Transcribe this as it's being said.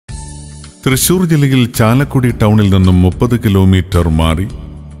തൃശൂർ ജില്ലയിൽ ചാലക്കുടി ടൗണിൽ നിന്നും 30 കിലോമീറ്റർ മാറി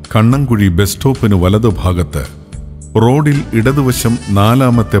കണ്ണംകുഴി ബസ് സ്റ്റോപ്പിന് വലതുഭാഗത്ത് റോഡിൽ ഇടതുവശം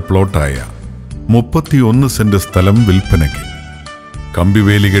 4ാമത്തെ പ്ലോട്ടായ 31 സെന്റ് സ്ഥലം വിൽപ്പനയ്ക്ക്.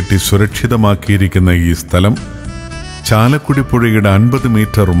 കമ്പിവേലി കെട്ടി സുരക്ഷിതമാക്കിയിരിക്കുന്ന ഈ സ്ഥലം ചാലക്കുടി പുഴയുടെ 50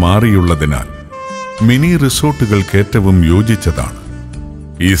 മീറ്റർ മാറിയുള്ളതിനാൽ മിനി റിസോർട്ടുകൾക്ക് ഏറ്റവും യോജിച്ചതാണ്.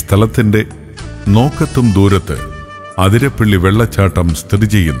 ഈ സ്ഥലത്തിന്റെ നോക്കത്തും ദൂരത്ത് അതിരപ്പള്ളി വെള്ളച്ചാട്ടം സ്ഥിതി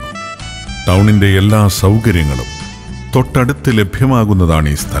ചെയ്യുന്നു. ടൗണിന്റെ എല്ലാ സൗകര്യങ്ങളും തൊട്ടടുത്ത് ലഭ്യമാകുന്നതാണ്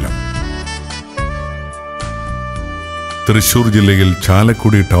ഈ സ്ഥലം. തൃശൂർ ജില്ലയിൽ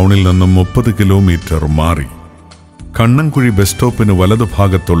ചാലക്കുടി ടൗണിൽ നിന്നും 30 കിലോമീറ്റർ മാറി കണ്ണംകുഴി ബസ് സ്റ്റോപ്പിന്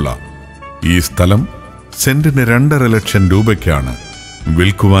വലതുഭാഗത്തുള്ള ഈ സ്ഥലം സെന്റിന് 2.5 ലക്ഷം രൂപയ്ക്കാണ്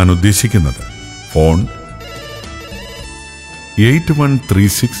വിൽക്കുവാൻ ഉദ്ദേശിക്കുന്നത്. ഫോൺ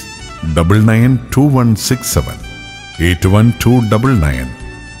 8136 992167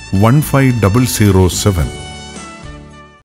 8129915007.